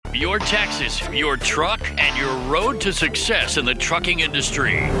your taxes, your truck, and your road to success in the trucking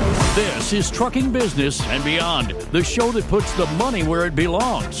industry. This is Trucking Business and Beyond, the show that puts the money where it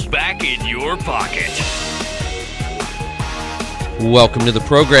belongs, back in your pocket. Welcome to the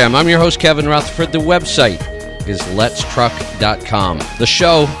program. I'm your host, Kevin Rutherford. The website is letstruck.com. The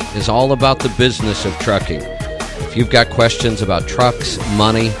show is all about the business of trucking. If you've got questions about trucks,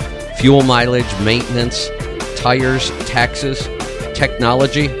 money, fuel mileage, maintenance, tires, taxes,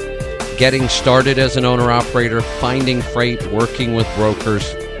 technology, getting started as an owner-operator, finding freight, working with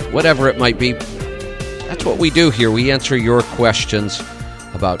brokers, whatever it might be, that's what we do here. We answer your questions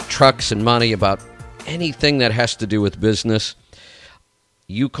about trucks and money, about anything that has to do with business.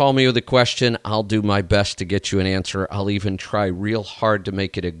 You call me with a question, I'll do my best to get you an answer. I'll even try real hard to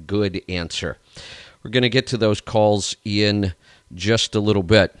make it a good answer. We're going to get to those calls in just a little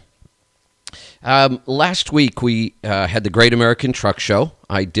bit. Last week, we had the Great American Truck Show.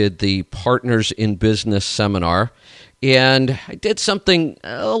 I did the Partners in Business seminar, and I did something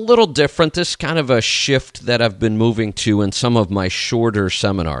a little different. This is kind of a shift that I've been moving to in some of my shorter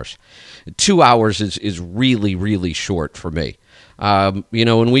seminars. 2 hours is really, really short for me.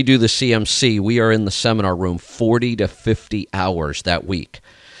 When we do the CMC, we are in the seminar room 40 to 50 hours that week.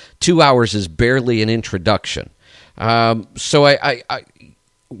 2 hours is barely an introduction. So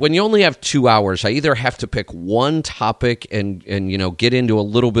when you only have 2 hours, I either have to pick one topic and get into a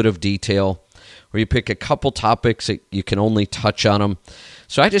little bit of detail, or you pick a couple topics that you can only touch on them.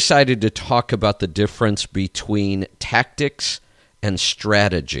 So I decided to talk about the difference between tactics and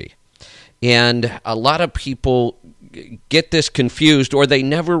strategy. And a lot of people get this confused, or they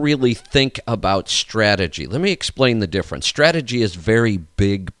never really think about strategy. Let me explain the difference. Strategy is very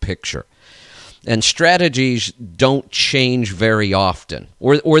big picture. And strategies don't change very often,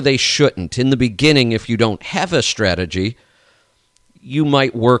 or they shouldn't. In the beginning, if you don't have a strategy, you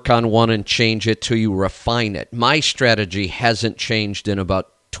might work on one and change it till you refine it. My strategy hasn't changed in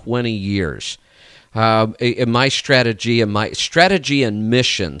about 20 years. My strategy and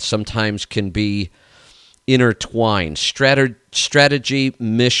mission sometimes can be intertwined. Strategy,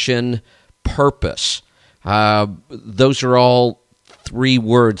 mission, purpose. Those are all three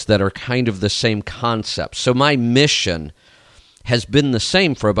words that are kind of the same concept. So my mission has been the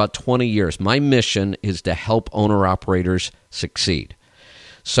same for about 20 years. My mission is to help owner-operators succeed.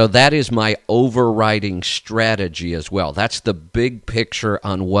 So that is my overriding strategy as well. That's the big picture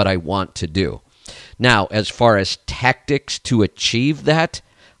on what I want to do. Now, as far as tactics to achieve that,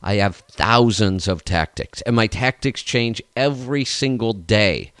 I have thousands of tactics, and my tactics change every single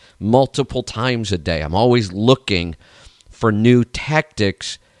day, multiple times a day. I'm always looking for new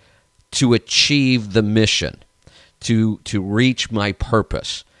tactics to achieve the mission, to reach my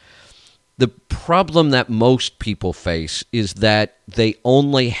purpose. The problem that most people face is that they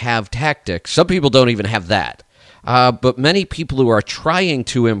only have tactics. Some people don't even have that. But many people who are trying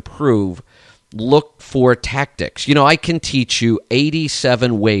to improve look for tactics. I can teach you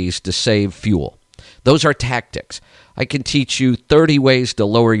 87 ways to save fuel. Those are tactics. I can teach you 30 ways to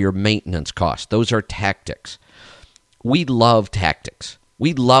lower your maintenance costs. Those are tactics. We love tactics.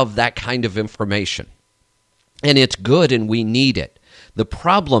 We love that kind of information. And it's good and we need it. The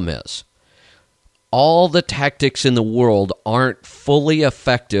problem is, all the tactics in the world aren't fully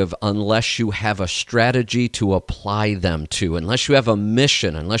effective unless you have a strategy to apply them to, unless you have a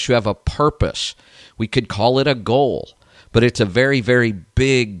mission, unless you have a purpose. We could call it a goal, but it's a very, very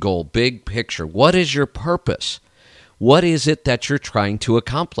big goal, big picture. What is your purpose? What is it that you're trying to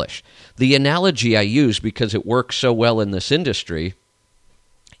accomplish? The analogy I use, because it works so well in this industry,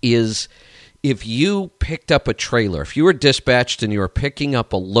 is if you picked up a trailer, if you were dispatched and you were picking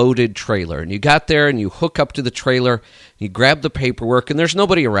up a loaded trailer, and you got there and you hook up to the trailer, you grab the paperwork, and there's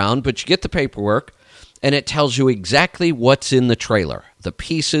nobody around, but you get the paperwork, and it tells you exactly what's in the trailer. The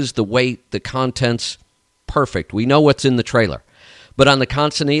pieces, the weight, the contents, perfect. We know what's in the trailer. But on the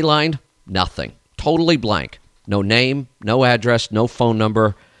consignee line, nothing. Totally blank. No name, no address, no phone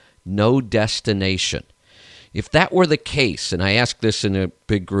number, no destination. If that were the case, and I asked this in a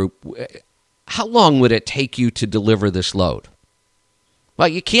big group, how long would it take you to deliver this load? Well,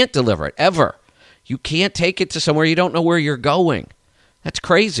 you can't deliver it, ever. You can't take it to somewhere you don't know where you're going. That's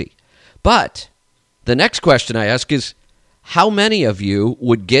crazy. But the next question I ask is, how many of you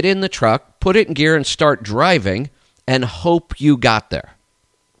would get in the truck, put it in gear, and start driving and hope you got there?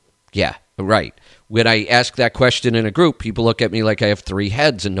 Yeah, right. When I ask that question in a group, people look at me like I have three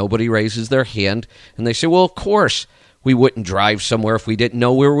heads, and nobody raises their hand, and they say, well, of course we wouldn't drive somewhere if we didn't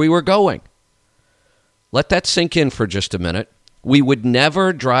know where we were going. Let that sink in for just a minute. We would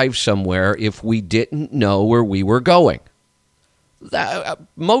never drive somewhere if we didn't know where we were going.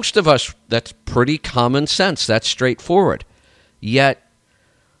 Most of us, that's pretty common sense. That's straightforward. Yet,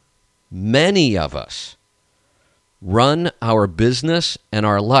 many of us run our business and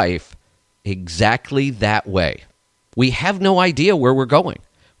our life exactly that way. We have no idea where we're going.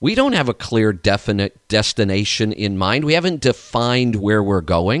 We don't have a clear, definite destination in mind. We haven't defined where we're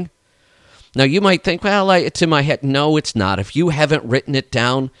going. Now, you might think, well, it's in my head. No, it's not. If you haven't written it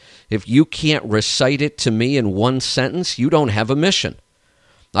down, if you can't recite it to me in one sentence, you don't have a mission.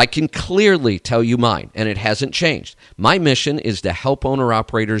 I can clearly tell you mine, and it hasn't changed. My mission is to help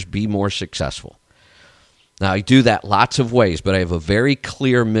owner-operators be more successful. Now, I do that lots of ways, but I have a very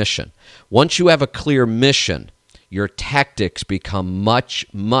clear mission. Once you have a clear mission, your tactics become much,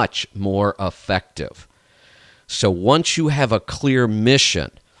 much more effective. So once you have a clear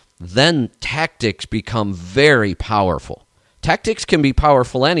mission, then tactics become very powerful. Tactics can be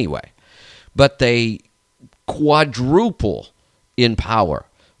powerful anyway, but they quadruple in power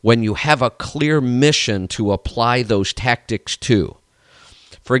when you have a clear mission to apply those tactics to.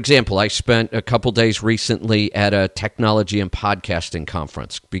 For example, I spent a couple days recently at a technology and podcasting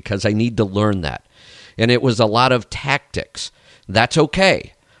conference because I need to learn that. And it was a lot of tactics. That's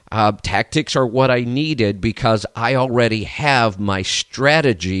okay. Tactics are what I needed because I already have my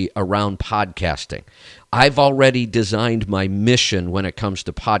strategy around podcasting. I've already designed my mission when it comes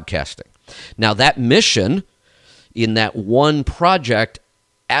to podcasting. Now, that mission in that one project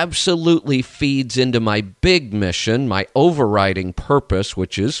absolutely feeds into my big mission, my overriding purpose,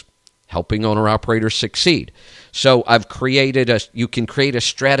 which is helping owner-operators succeed. So I've created you can create a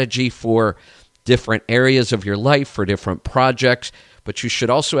strategy for different areas of your life, for different projects, but you should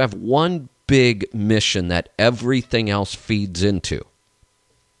also have one big mission that everything else feeds into.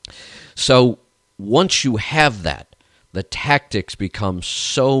 So once you have that, the tactics become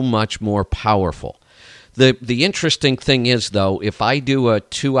so much more powerful. The interesting thing is, though, if I do a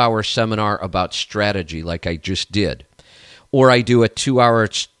 2-hour seminar about strategy like I just did, or I do a 2-hour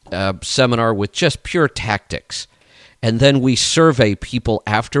seminar with just pure tactics, and then we survey people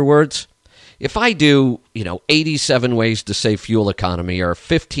afterwards, if I do, 87 ways to save fuel economy or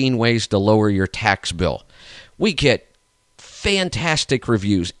 15 ways to lower your tax bill, we get fantastic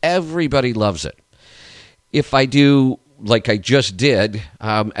reviews. Everybody loves it. If I do, like I just did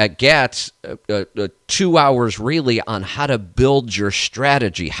at GATS, 2 hours really on how to build your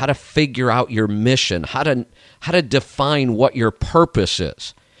strategy, how to figure out your mission, how to define what your purpose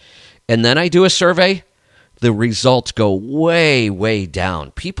is, and then I do a survey, the results go way, way down.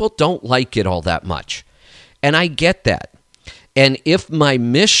 People don't like it all that much. And I get that. And if my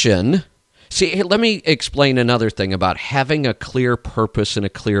mission... See, let me explain another thing about having a clear purpose and a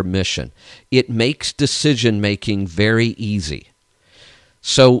clear mission. It makes decision-making very easy.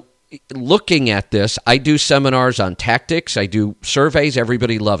 So looking at this, I do seminars on tactics. I do surveys.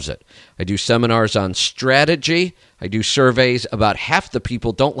 Everybody loves it. I do seminars on strategy. I do surveys. About half the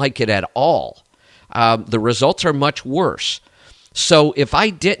people don't like it at all. The results are much worse. So if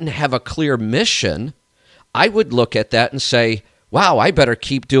I didn't have a clear mission, I would look at that and say, wow, I better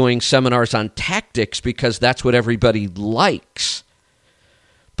keep doing seminars on tactics because that's what everybody likes.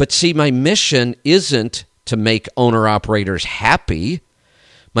 But see, my mission isn't to make owner-operators happy.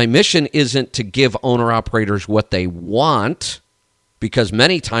 My mission isn't to give owner-operators what they want, because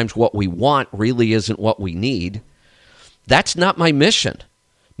many times what we want really isn't what we need. That's not my mission.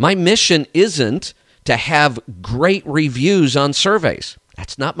 My mission isn't to have great reviews on surveys.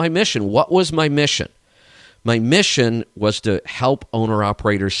 That's not my mission. What was my mission? My mission was to help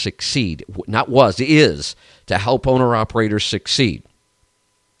owner-operators succeed. Is to help owner-operators succeed.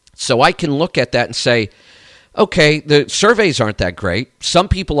 So I can look at that and say, okay, the surveys aren't that great. Some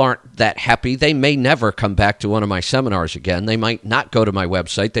people aren't that happy. They may never come back to one of my seminars again. They might not go to my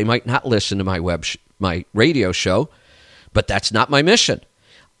website. They might not listen to my radio show. But that's not my mission.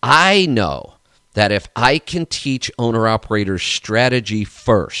 I know that if I can teach owner-operators strategy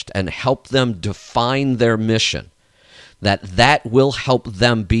first and help them define their mission, that will help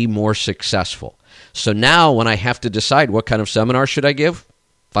them be more successful. So now when I have to decide what kind of seminar should I give,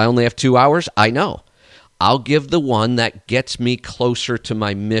 if I only have 2 hours, I know. I'll give the one that gets me closer to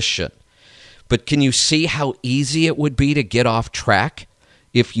my mission. But can you see how easy it would be to get off track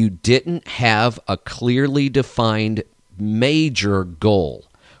if you didn't have a clearly defined major goal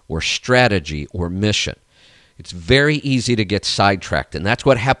or strategy or mission? It's very easy to get sidetracked, and that's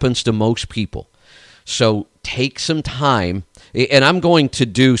what happens to most people. So take some time, and I'm going to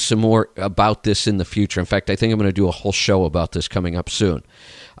do some more about this in the future. In fact, I think I'm going to do a whole show about this coming up soon,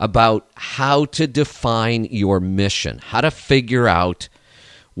 about how to define your mission, how to figure out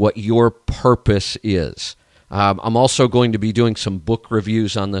what your purpose is. I'm also going to be doing some book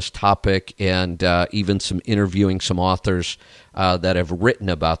reviews on this topic and even some interviewing some authors that have written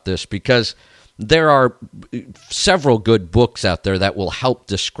about this, because there are several good books out there that will help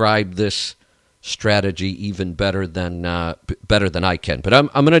describe this strategy even better than I can. But I'm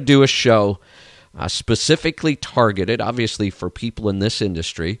going to do a show specifically targeted, obviously, for people in this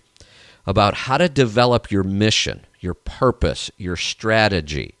industry about how to develop your mission, your purpose, your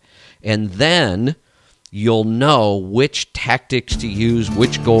strategy, and then you'll know which tactics to use,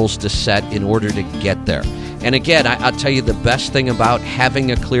 which goals to set in order to get there. And again, I'll tell you the best thing about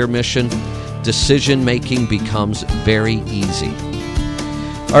having a clear mission, decision-making becomes very easy.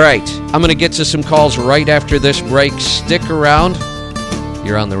 All right, I'm going to get to some calls right after this break. Stick around.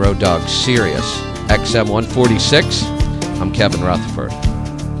 You're on the Road Dog Sirius XM 146. I'm Kevin Rutherford.